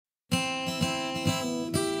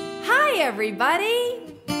everybody.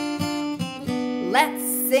 Let's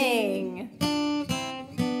sing.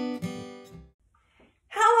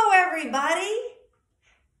 Hello, everybody.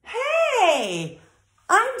 Hey,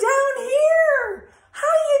 I'm down here.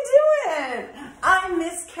 How you doing? I'm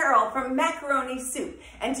Miss Carole from Macaroni Soup,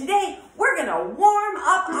 and today we're gonna warm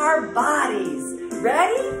up our bodies.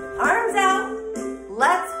 Ready? Arms out.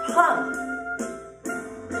 Let's pump.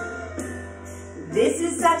 This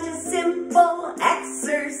is such a simple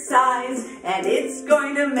exercise, and it's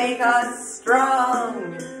going to make us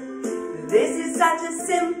strong. This is such a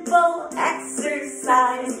simple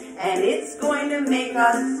exercise, and it's going to make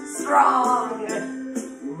us strong.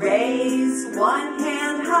 Raise one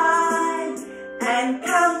hand high and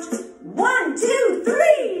count 1, 2,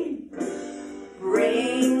 3.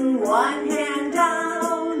 Bring one hand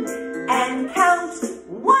down and count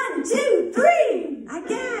 1, 2, 3.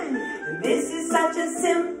 Again. This is such a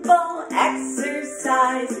simple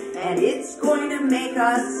exercise, and it's going to make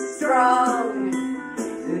us strong.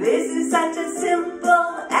 This is such a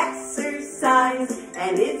simple exercise,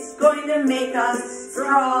 and it's going to make us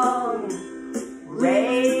strong.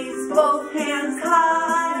 Raise both hands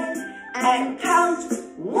high and count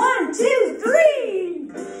 1, 2,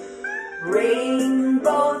 3. Bring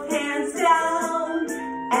both hands down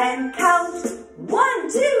and count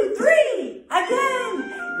 1, 2, 3. Again.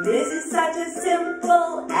 This is such a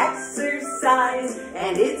simple exercise,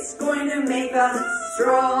 and it's going to make us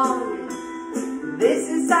strong. This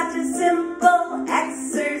is such a simple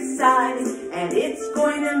exercise, and it's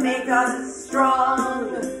going to make us strong.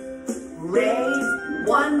 Raise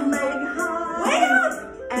one leg high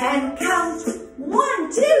and count 1,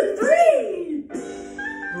 2, 3.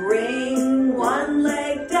 Bring one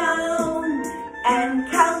leg down and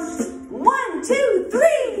count 1, 2,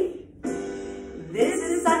 3. This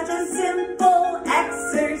is such a simple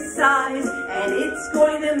exercise, and it's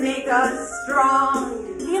going to make us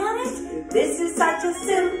strong. Feeling it? This is such a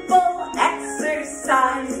simple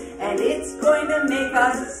exercise, and it's going to make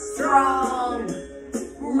us strong.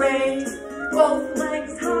 Raise both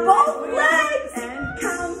legs high, and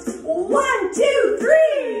count 1, 2,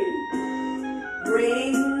 3.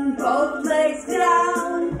 Bring both legs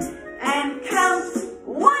down and count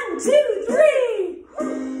 1, 2, 3.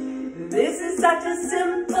 This is such a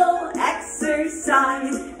simple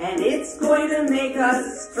exercise, and it's going to make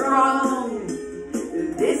us strong.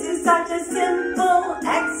 This is such a simple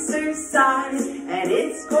exercise, and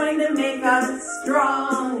it's going to make us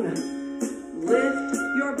strong. Lift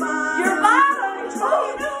your bottom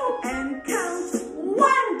toe and count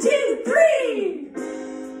 1, 2, 3.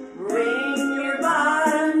 Bring your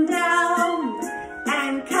bottom down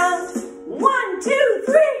and count 1, 2,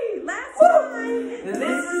 3. Last time.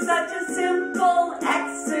 This is such a simple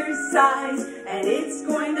exercise, and it's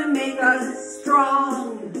going to make us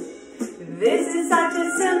strong. This is such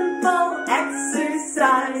a simple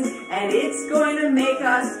exercise, and it's going to make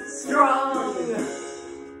us strong.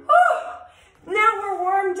 Now we're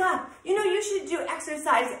warmed up. You know, you should do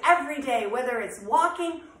exercise every day, whether it's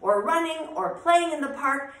walking or running or playing in the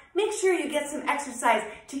park. Make sure you get some exercise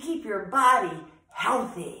to keep your body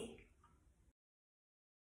healthy.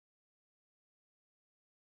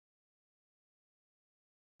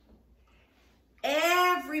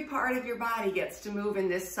 Every part of your body gets to move in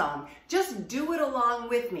this song. Just do it along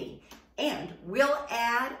with me, and we'll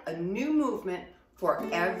add a new movement for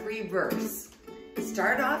every verse.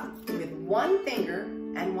 Start off with one finger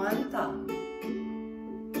and one thumb.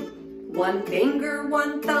 One finger,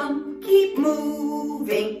 one thumb, keep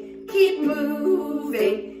moving, keep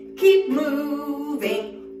moving, keep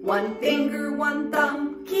moving. One finger, one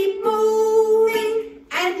thumb, keep moving,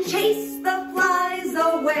 and chase the flies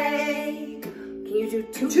away. Can you do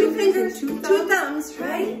two fingers, two thumbs,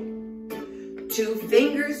 right? 2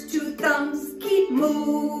 fingers, 2 thumbs, keep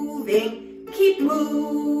moving, keep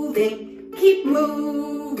moving, keep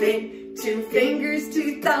moving. 2 fingers,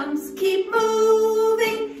 2 thumbs, keep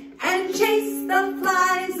moving, and chase the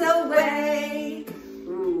flies away.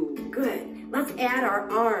 Ooh, good. Let's add our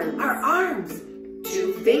arms. Our arms.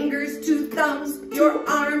 2 fingers, 2 thumbs, your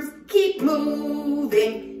arms, keep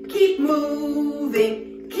moving, keep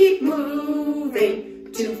moving, keep moving.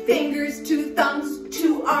 2 fingers, 2 thumbs,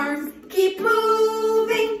 2 arms, keep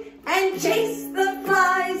moving, and chase the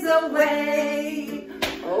flies away.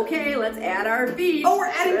 Okay, let's add our feet. Oh, we're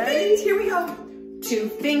adding feet. Here we go. 2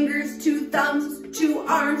 fingers, 2 thumbs, 2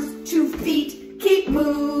 arms, 2 feet. Keep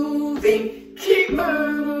moving, keep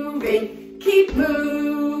moving, keep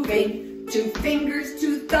moving. 2 fingers,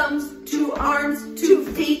 2 thumbs, 2 arms, 2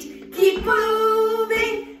 feet. Keep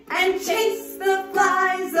moving and chase the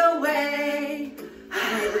flies away.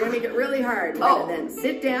 gonna make it really hard. You're gonna then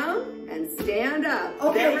sit down and stand up.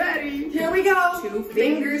 Okay. Get ready. Here we go. 2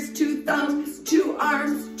 fingers, 2 thumbs, 2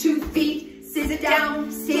 arms, 2 feet. Sit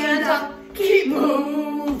down, stand up. Keep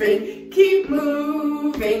moving, keep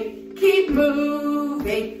moving, keep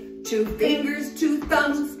moving. 2 fingers, 2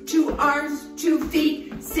 thumbs, 2 arms, 2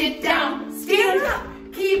 feet. Sit down, stand up.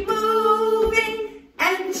 Keep moving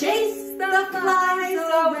and chase the flies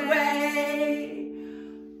away.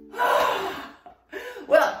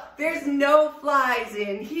 Well, there's no flies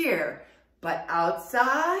in here, but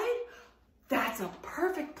outside, that's a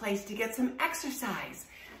perfect place to get some exercise.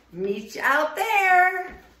 Meet you out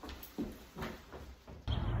there.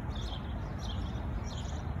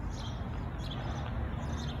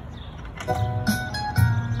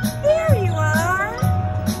 There you are.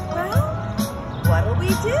 Well, what'll we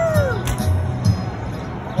do?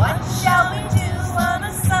 What shall we do on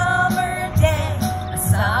a summer day? A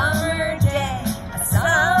summer day, a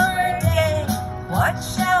summer day. What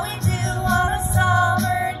shall we do on a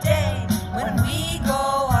summer day when we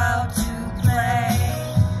go out to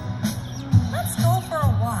play? Let's go for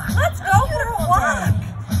a walk. Let's go for a walk.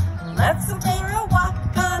 Let's go for a walk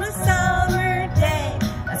on a summer day.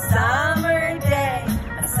 A summer day,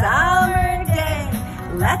 a summer day.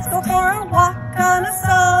 Let's go for a walk on a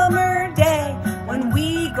summer day when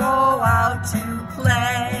we go out to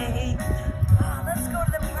play. Oh, let's go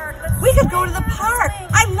to the park. We could go to the park.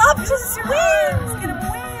 I love to swing. Let's get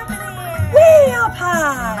way up in the air. Way up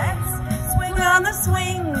high. Let's swing on the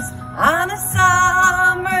swings on a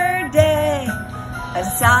summer day. A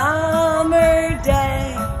summer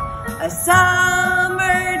day. A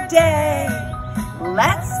summer day.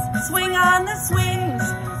 Let's swing on the swings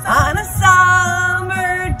on a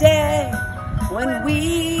summer day when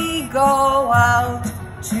we go out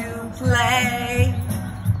to play.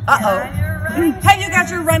 Uh-oh. Have you got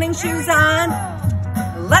your running shoes on?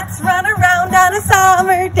 Let's run around on a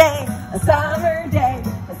summer day. A summer day.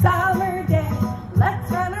 A summer day. Let's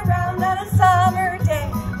run around on a summer day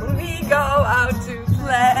when we go out to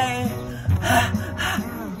play.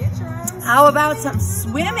 How about some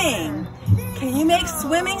swimming? Can you make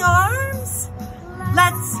swimming arms?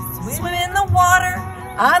 Let's swim in the water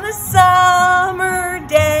on a summer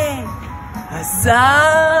day. A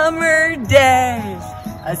summer day.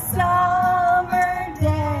 A summer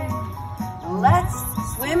day. Let's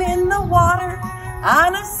swim in the water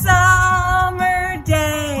on a summer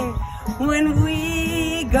day when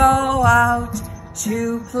we go out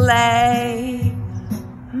to play.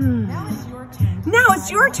 Now it's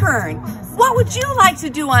your turn. What would you like to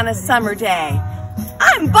do on a summer day?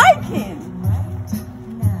 I'm biking.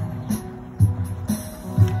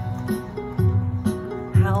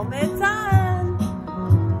 Helmets on.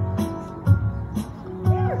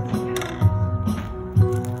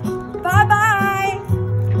 Bye-bye.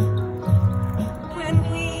 When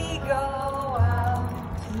we go out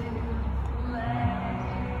to play.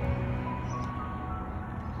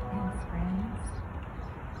 Thanks, friends.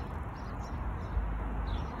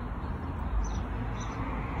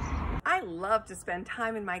 I love to spend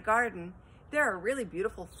time in my garden. There are really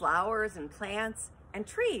beautiful flowers and plants and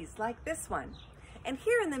trees like this one. And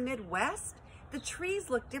here in the Midwest, the trees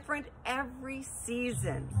look different every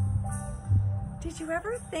season. Did you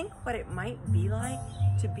ever think what it might be like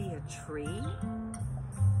to be a tree?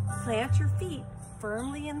 Plant your feet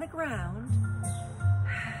firmly in the ground.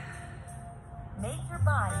 Make your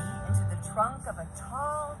body into the trunk of a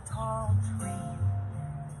tall, tall tree.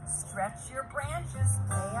 Stretch your branches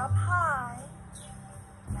way up high.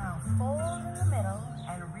 Now fold in the middle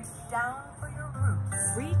and reach down for your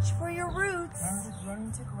roots. Reach for your roots and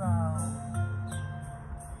begin to grow.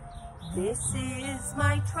 This is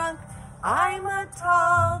my trunk. I'm a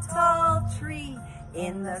tall, tall tree.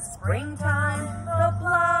 In the springtime, the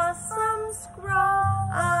blossoms grow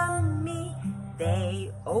on me.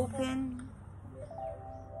 They open.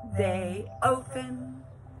 They open.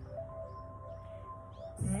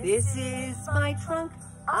 This is my trunk.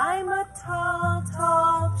 I'm a tall,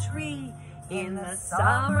 tall tree. In the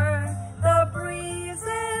summer, the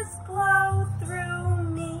breezes blow through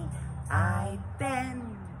me. I bend.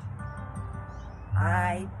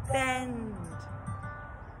 I bend.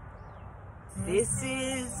 This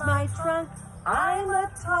is my trunk. I'm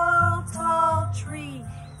a tall, tall tree.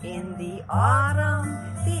 In the autumn,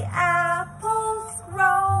 the apples grow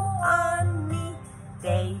on me.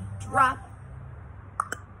 They drop.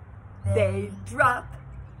 They drop.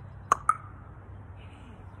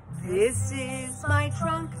 This is my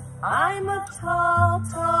trunk. I'm a tall,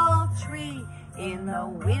 tall tree. In the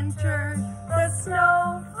winter, the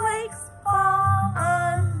snowflakes fall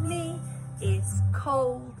on me. It's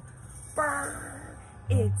cold. Brr.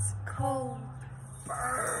 It's cold.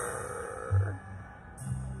 Brr.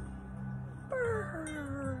 Brr.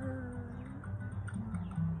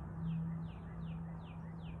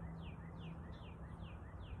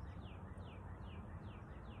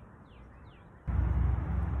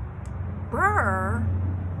 Brr.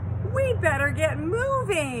 We better get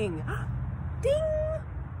moving. Ding.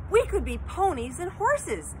 We could be ponies and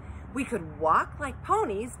horses. We could walk like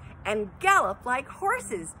ponies and gallop like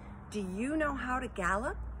horses. Do you know how to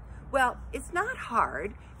gallop? Well, it's not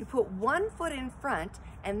hard. You put one foot in front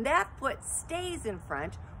and that foot stays in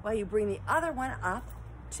front while you bring the other one up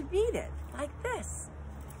to meet it, like this.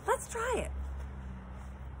 Let's try it.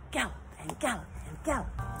 Gallop and gallop and gallop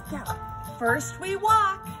and gallop. First we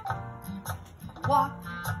walk. Walk,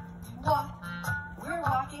 walk. We're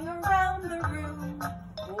walking around the room.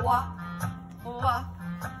 Walk, walk.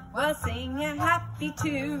 We'll sing a happy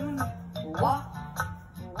tune. Walk,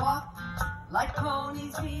 walk. Like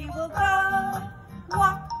ponies we will go.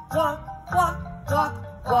 Walk, walk, walk,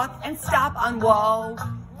 walk, walk, and stop on whoa.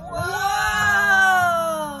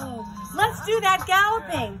 Whoa! Let's do that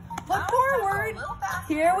galloping. Look forward.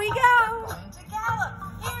 Here we go. Going to gallop.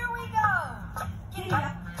 Here we go. Giddy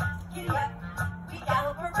up, giddy up. We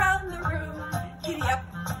gallop around the room. Giddy up,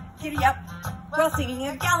 giddy up. While singing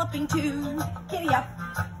a galloping tune. Giddy up,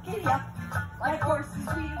 giddy up. Like horses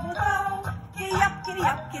we will go. Giddy up, giddy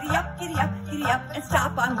up, giddy up, giddy up, giddy up, and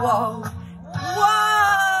stop on whoa.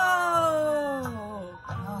 Whoa!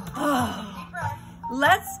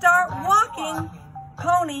 Let's start walking,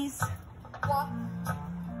 ponies. Walk,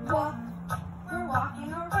 walk. We're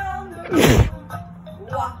walking around the room.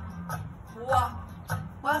 Walk, walk.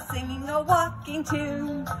 While singing a walking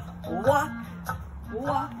tune. Walk,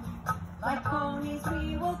 walk. Like ponies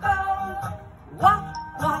we will go. Walk,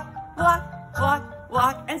 walk, walk, walk,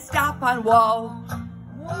 walk, and stop on whoa.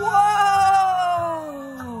 Whoa!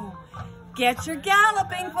 Get your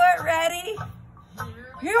galloping foot ready.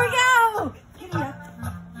 Here we go. Giddy up,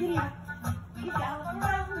 giddy up. We gallop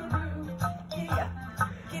around the room. Giddy up,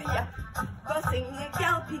 giddy up. While singing a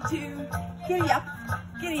galloping tune. Giddy up,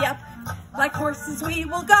 giddy up. Like horses we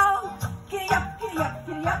will go. Giddy up, giddy up,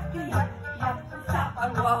 giddy up, giddy up, giddy up, and stop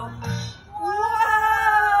on whoa. Whoa!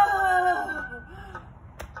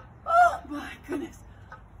 Oh my goodness,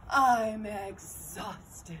 I'm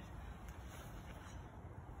exhausted.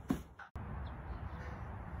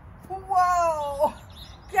 Whoa,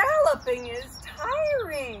 galloping is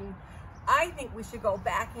tiring. I think we should go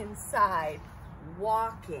back inside,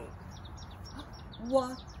 walking.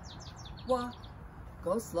 Walk, walk,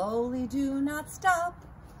 go slowly, do not stop.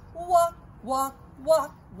 Walk, walk,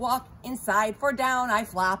 walk, walk, inside for down I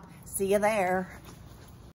flop. See you there.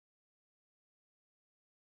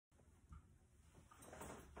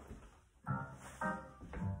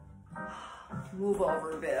 Move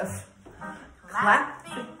over, Biff.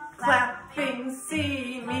 Clapping, clapping,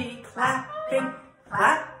 see me clapping,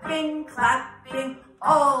 clapping, clapping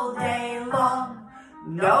all day long.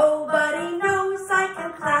 Nobody knows I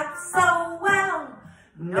can clap so well.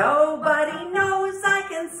 Nobody knows I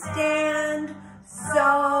can stand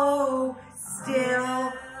so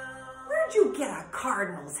still. Where'd you get a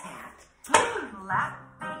cardinal's hat?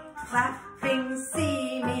 Clapping, clapping,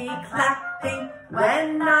 see me clapping.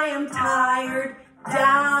 When I am tired,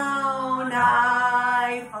 down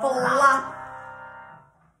I flop.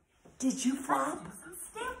 Did you flop?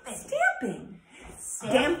 Stamping. Stamping.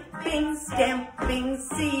 Stamping, stamping,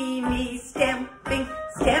 see me stamping,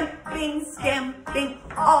 stamping, stamping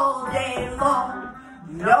all day long.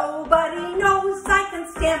 Nobody knows I can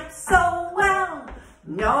stamp so well.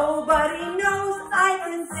 Nobody knows I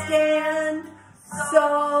can stand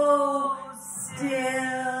so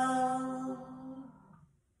still.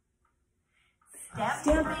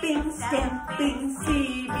 Stamping, stamping,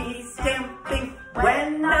 see me stamping.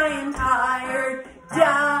 When I am tired,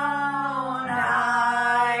 down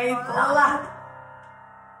I flop.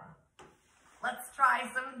 Let's try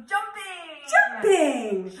some jumping.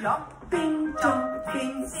 Jumping, jumping,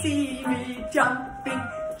 jumping, see me jumping,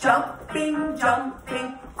 jumping,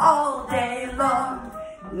 jumping all day long.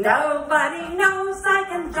 Nobody knows I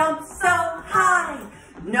can jump so high.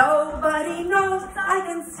 Nobody knows I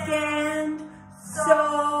can stand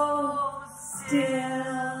so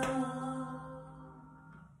still.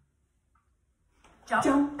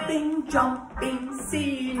 Jumping, jumping,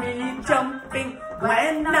 see me jumping.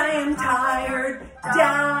 When I am tired,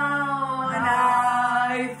 down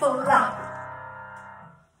I flop.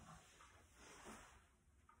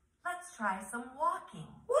 Let's try some walking.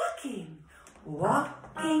 Walking,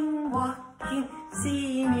 walking, walking,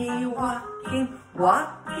 see me walking,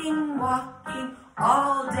 walking, walking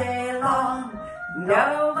all day long.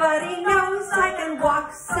 Nobody knows I can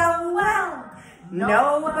walk so well.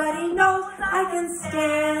 Nobody knows I can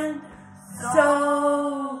stand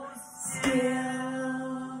so still.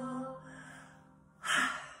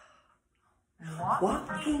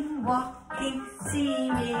 Walking, walking,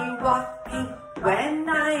 see me walking. When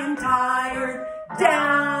I am tired,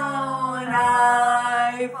 down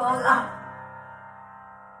I fall.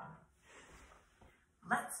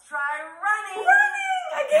 Let's try running.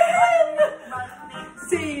 Running again.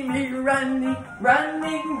 See me running,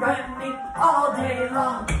 running, running all day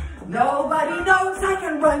long. Nobody knows I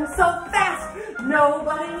can run so fast.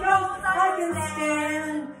 Nobody knows I can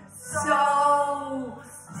stand so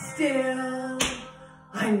still.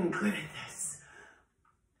 I'm good at this.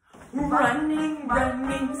 Running,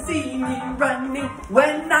 running, see me running.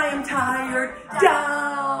 When I am tired,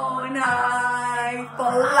 down I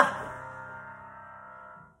fall.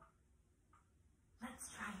 Let's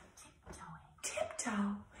try tiptoeing.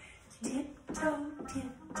 Tiptoe, tiptoe,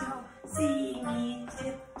 tiptoe. See me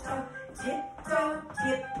tiptoe, tiptoe,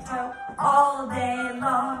 tiptoe all day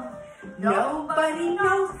long. Nobody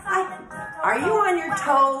knows I can. Are you on your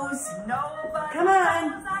toes? Nobody Come on.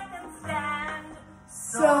 knows I can stand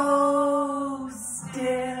So still.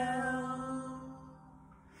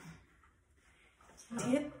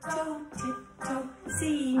 Tiptoe, tiptoe,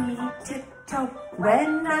 see me tiptoe.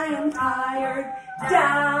 When I am tired,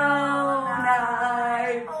 down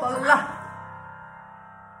I fall.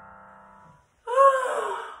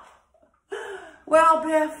 Well,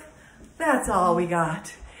 Biff, that's all we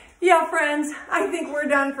got. Yeah, friends, I think we're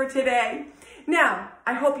done for today. Now,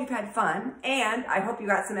 I hope you've had fun, and I hope you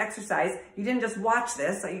got some exercise. You didn't just watch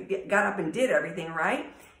this, so you got up and did everything, right?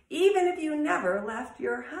 Even if you never left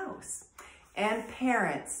your house. And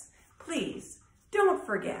parents, please, don't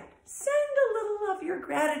forget, send a little of your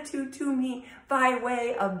gratitude to me by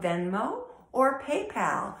way of Venmo or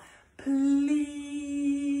PayPal. Please.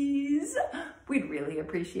 We'd really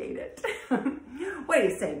appreciate it. What do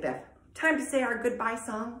you say, Beth? Time to say our goodbye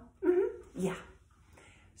song? Yeah.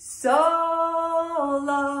 So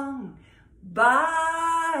long,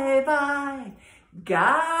 bye-bye,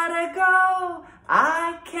 gotta go,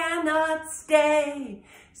 I cannot stay.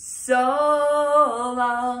 So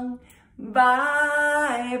long, bye-bye,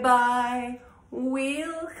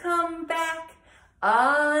 we'll come back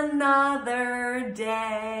another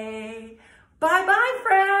day. Bye-bye,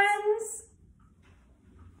 friends.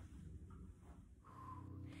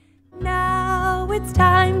 Now it's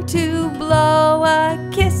time to blow a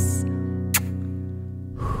kiss.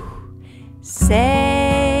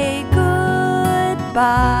 Say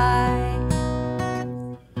goodbye.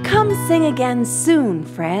 Come sing again soon,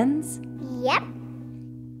 friends.